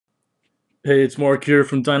Hey, it's Mark here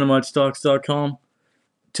from dynamitestocks.com.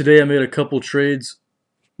 Today I made a couple trades.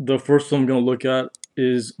 The first one I'm going to look at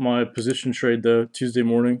is my position trade though, Tuesday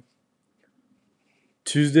morning.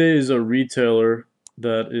 Tuesday is a retailer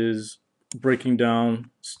that is breaking down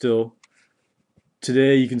still.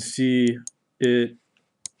 Today you can see it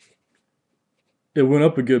it went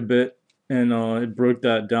up a good bit and it broke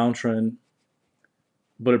that downtrend,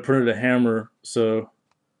 but it printed a hammer, so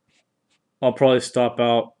I'll probably stop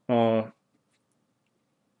out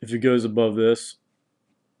if it goes above this.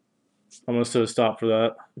 I'm going to set a stop for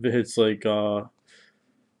that. If it hits like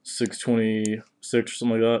 626 or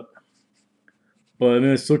something like that. But I mean,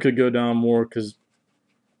 it still could go down more because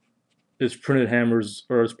it's printed hammers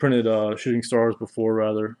or it's printed shooting stars before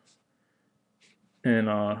rather, and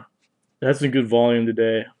it has some good volume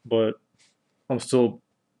today. But I'm still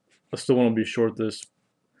I still want to be short this,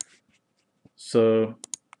 so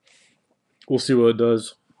we'll see what it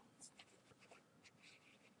does.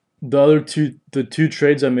 The two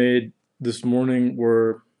trades I made this morning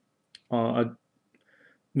were I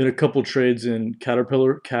made a couple trades in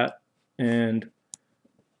Caterpillar, CAT, and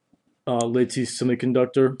Lattice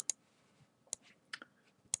Semiconductor.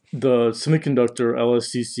 The semiconductor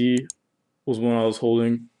LSCC was one I was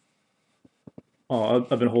holding. I've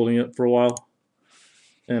been holding it for a while,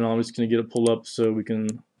 and I'm just gonna get it pulled up so we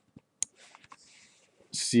can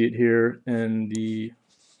see it here. And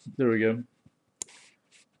there we go.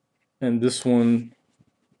 And this one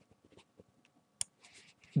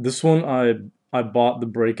I bought the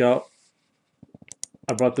breakout.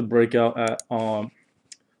 I bought the breakout at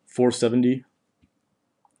 470.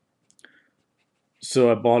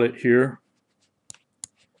 So I bought it here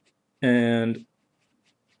and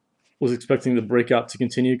was expecting the breakout to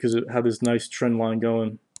continue because it had this nice trend line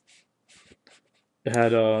going. It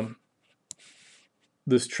had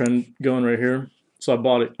this trend going right here. So I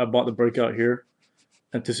bought it. I bought the breakout here,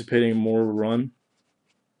 anticipating more of a run.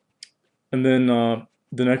 And then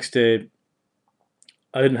the next day,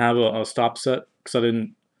 I didn't have a stop set because I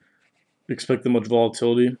didn't expect that much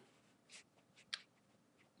volatility.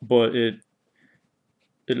 But it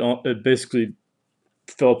basically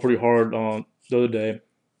fell pretty hard on the other day.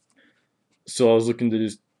 So I was looking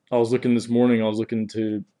this morning. I was looking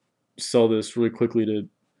to sell this really quickly to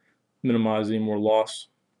minimize any more loss.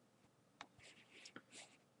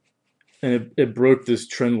 And it broke this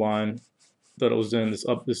trend line that it was in, this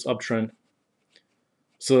uptrend.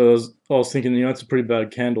 So I was thinking, that's a pretty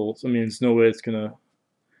bad candle. I mean, there's no way it's gonna.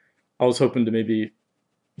 I was hoping to maybe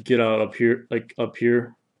get out up here, like up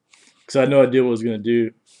here, because I had no idea what it was gonna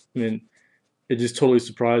do. I mean, it just totally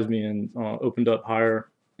surprised me and opened up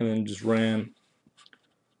higher and then just ran.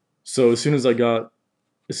 So as soon as I saw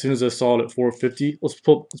it at 450, let's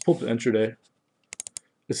pull up the intraday.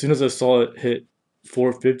 As soon as I saw it hit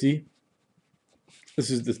 450, this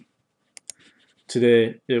is the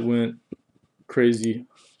today it went crazy.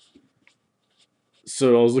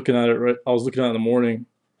 So I was looking at it right. I was looking at it in the morning,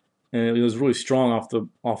 and it was really strong off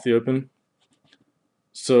the open.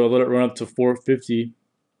 So I let it run up to 450,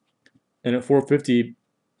 and at 450,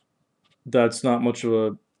 that's not much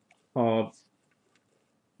of a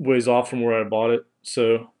ways off from where I bought it.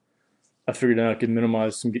 So I figured out I could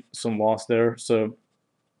minimize some loss there. So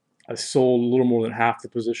I sold a little more than half the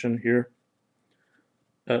position here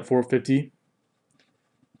at 450,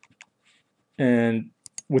 and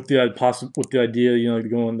with the idea,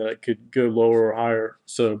 going that it could go lower or higher.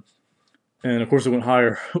 So, and of course it went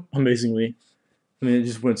higher, amazingly. I mean, it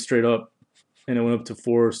just went straight up, and it went up to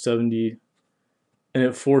 470. And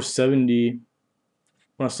at 470,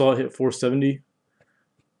 when I saw it hit 470,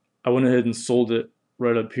 I went ahead and sold it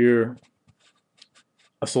right up here.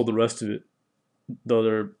 I sold the rest of it, the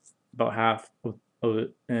other about half of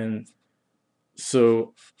it, and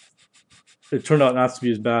so it turned out not to be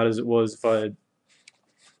as bad as it was if I had,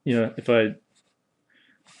 if I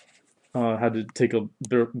had to take a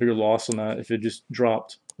bigger loss on that if it just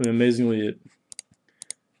dropped. I mean, amazingly,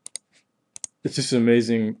 it's just an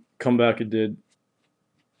amazing comeback it did.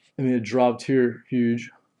 I mean, it dropped here huge,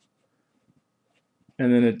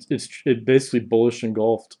 and then it basically bullish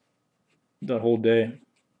engulfed that whole day.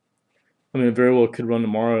 I mean, it very well could run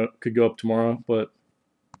tomorrow, could go up tomorrow, but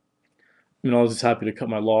I mean, I was just happy to cut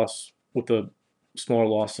my loss with a smaller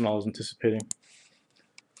loss than I was anticipating.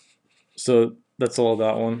 So that's all of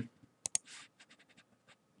that one.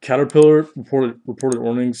 Caterpillar reported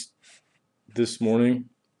earnings this morning.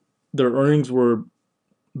 Their earnings were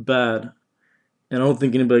bad, and I don't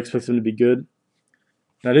think anybody expects them to be good.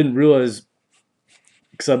 And I didn't realize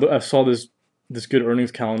because I saw this good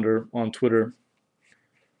earnings calendar on Twitter,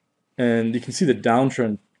 and you can see the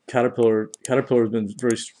downtrend Caterpillar has been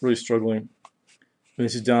really struggling. And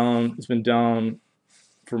this is down. It's been down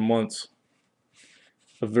for months.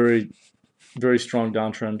 A very strong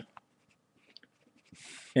downtrend.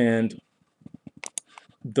 And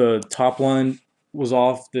the top line was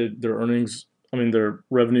off. Their earnings, I mean, their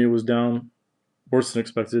revenue was down, worse than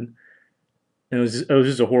expected. And it was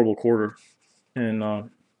just a horrible quarter. And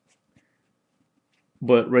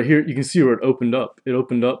but right here you can see where it opened up. It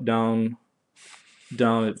opened up down at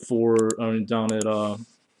down at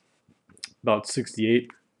about 68.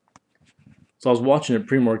 So I was watching it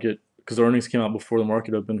pre-market because the earnings came out before the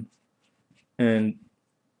market opened, and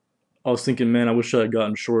I was thinking, man, I wish I had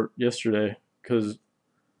gotten short yesterday because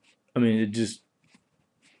I mean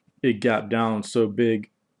it gapped down so big.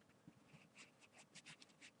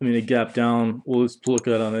 I mean, it gapped down. Well, let's look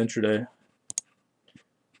at it on the intraday.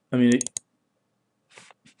 I mean,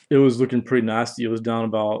 it was looking pretty nasty. It was down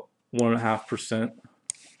about 1.5%.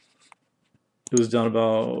 It was down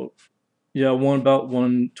about, yeah, about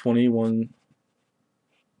 120,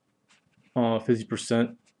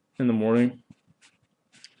 50% in the morning.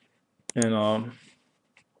 And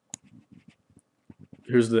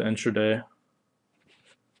here's the intraday.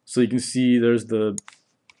 So you can see there's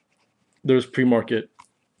pre-market.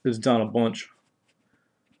 It's down a bunch,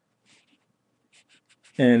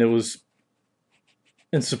 and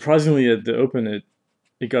surprisingly at the open it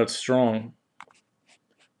got strong.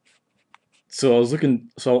 So I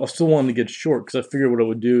still wanted to get short because I figured what it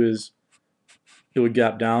would do is it would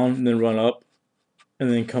gap down and then run up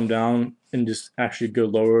and then come down and just actually go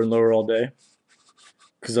lower and lower all day,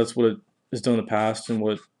 because that's what it has done in the past and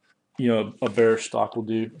what a bearish stock will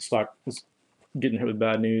do. A stock is getting hit with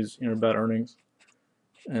bad news, bad earnings,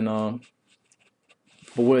 and but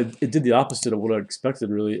what it did the opposite of what I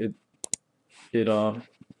expected. Really, it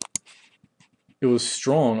was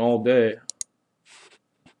strong all day.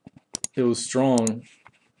 It was strong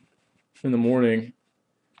in the morning,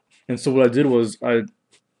 and so what I did was I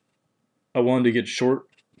wanted to get short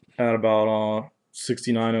at about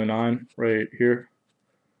 69.09 right here,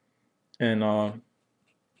 and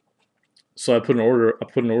so I put an order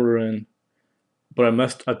in, but I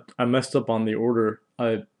messed up on the order.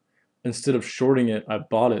 Instead of shorting it, I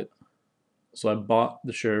bought it. So I bought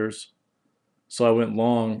the shares. So I went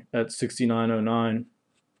long at 69.09.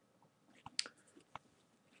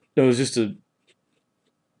 It was just a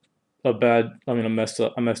bad. I mean, I messed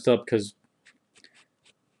up because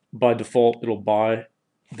by default it'll buy.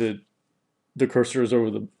 The cursor is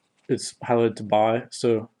over it's highlighted to buy.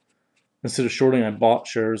 So instead of shorting, I bought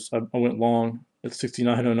shares. I went long at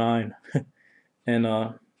 69.09,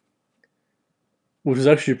 and which was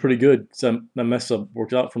actually pretty good because that mess up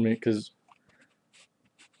worked out for me because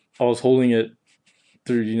I was holding it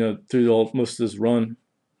through most of this run,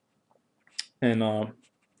 and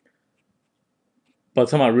by the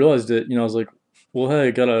time I realized it, I was like, well, hey,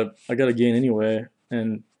 I gotta gain anyway,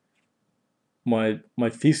 and my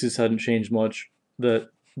thesis hadn't changed much,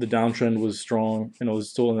 that the downtrend was strong and I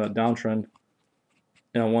was still in that downtrend,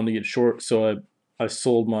 and I wanted to get short, so I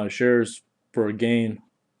sold my shares for a gain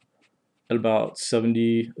at about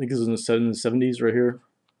 70. I think this was in the 70s right here,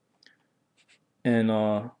 and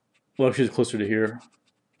well, actually it's closer to here.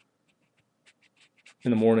 In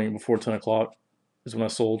the morning before 10 o'clock is when I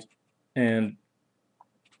sold, and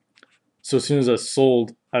so as soon as I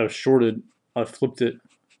sold, I was shorted. I flipped it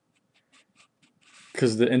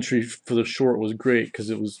because the entry for the short was great because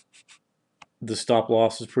the stop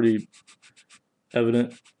loss was pretty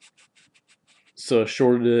evident. So I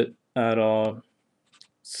shorted it at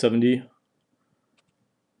 70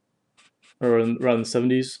 or around the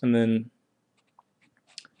 70s, and then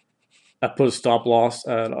I put a stop loss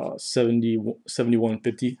at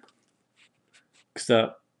 71.50 because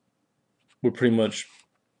that would pretty much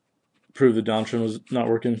prove the downtrend was not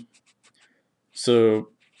working.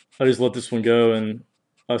 So I just let this one go, and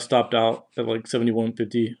I stopped out at like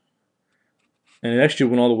 71.50, and it actually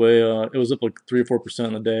went all the way. It was up like 3 or 4%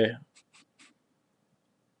 in the day,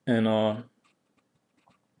 and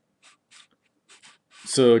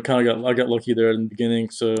so I got lucky there in the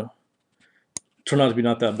beginning. So it turned out to be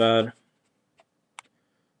not that bad.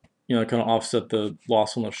 I kind of offset the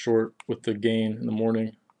loss on the short with the gain in the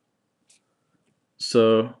morning.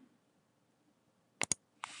 So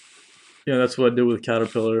yeah, that's what I did with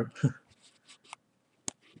Caterpillar.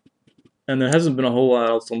 And there hasn't been a whole lot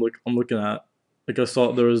else I'm looking at. Like I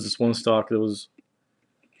saw there was this one stock that was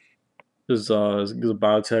a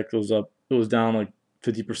biotech that was up. It was down like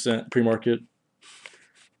 50% pre-market,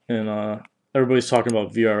 and everybody's talking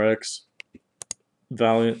about VRX,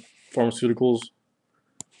 Valiant Pharmaceuticals,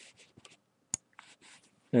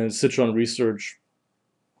 and Citron Research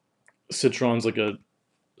Citron's like a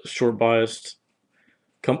short biased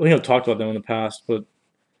company. I think I've talked about them in the past, but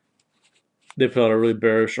they put out a really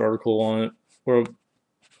bearish article on it, or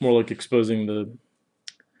more like exposing the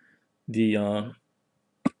the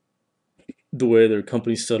way their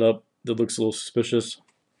company's set up that looks a little suspicious.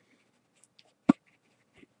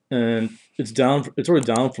 And it's down. It's already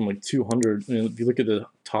down from like 200. I mean, if you look at the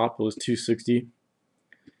top, it was 260, and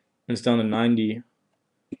it's down to 90.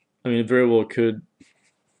 I mean, it very well could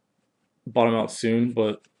bottom out soon,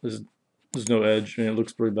 but there's no edge. I mean, it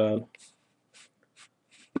looks pretty bad.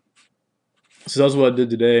 So that's what I did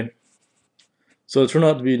today. So it turned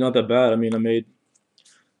out to be not that bad. I mean, I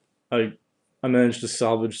I managed to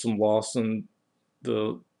salvage some loss in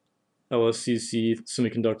the LSCC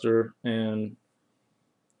semiconductor, and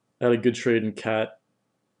I had a good trade in CAT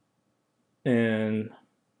and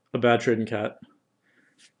a bad trade in CAT.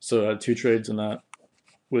 So I had 2 trades in that,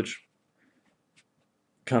 which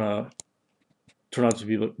kind of turned out to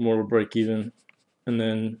be more of a break even. And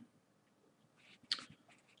then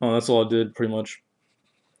that's all I did pretty much,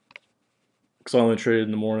 because I only traded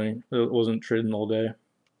in the morning. It wasn't trading all day.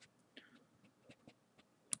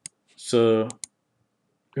 So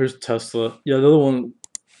here's Tesla. Yeah, the other one,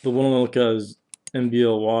 the one I look at is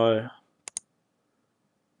MBLY.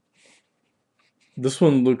 This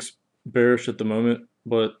one looks bearish at the moment,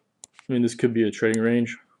 but I mean, this could be a trading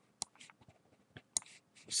range.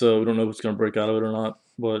 So we don't know if it's going to break out of it or not,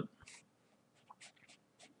 but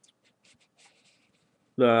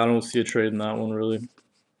I don't see a trade in that one really. I'll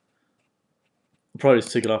probably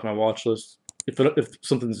just take it off my watch list. If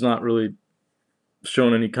something's not really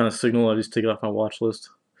showing any kind of signal, I just take it off my watch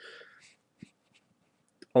list.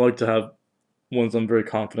 I like to have ones I'm very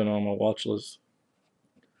confident on my watch list.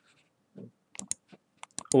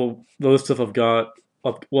 Well, the other stuff I've got,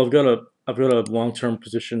 I've got a long-term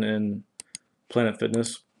position in Planet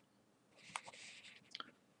Fitness,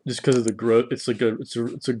 just because of the growth. It's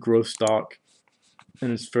a growth stock,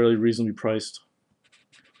 and it's fairly reasonably priced,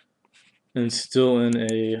 and it's still in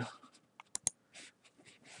a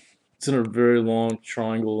very long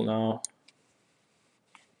triangle now.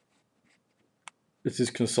 It's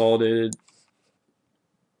just consolidated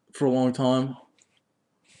for a long time.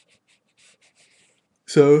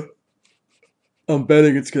 So I'm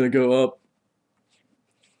betting it's gonna go up,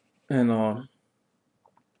 and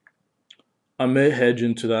I may hedge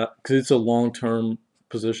into that because it's a long-term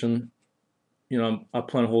position. You know, I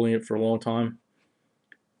plan on holding it for a long time.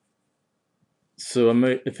 So I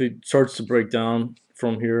may, if it starts to break down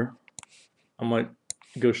from here, I might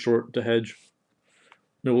go short to hedge.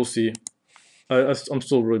 No, we'll see. I'm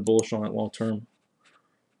still really bullish on it long term.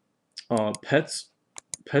 Pets,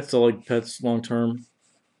 I like pets long term.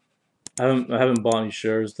 I haven't bought any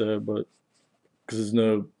shares though, but because there's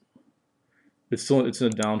no, it's in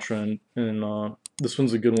a downtrend, and this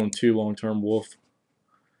one's a good one too long term. Wolf.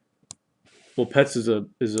 Well, Pets is a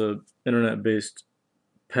internet based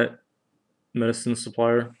pet medicine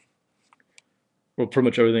supplier. Well, pretty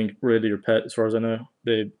much everything related to your pet, as far as I know.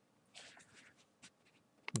 They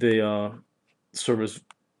service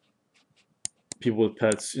people with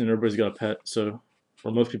pets, and everybody's got a pet, so,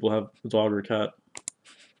 or most people have a dog or a cat.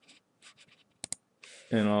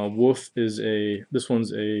 And Wolf is this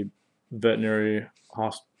one's a veterinary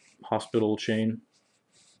hospital chain.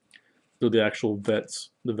 They're the actual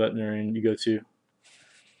vets, the veterinarian you go to,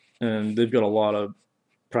 and they've got a lot of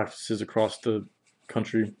practices across the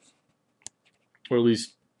country, or at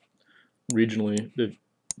least regionally.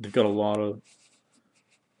 They've got a lot of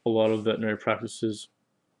veterinary practices.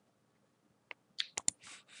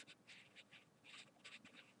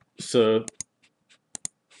 So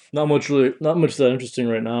not much that interesting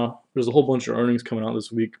right now. There's a whole bunch of earnings coming out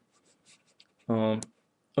this week.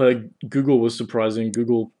 Google was surprising.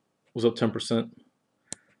 Google was up 10%,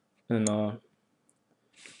 and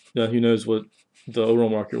yeah, who knows what the overall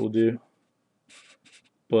market will do.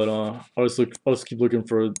 But I'll just keep looking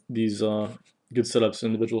for these good setups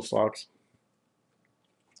in individual stocks.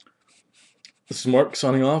 This is Mark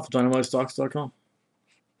signing off, dynamitestocks.com.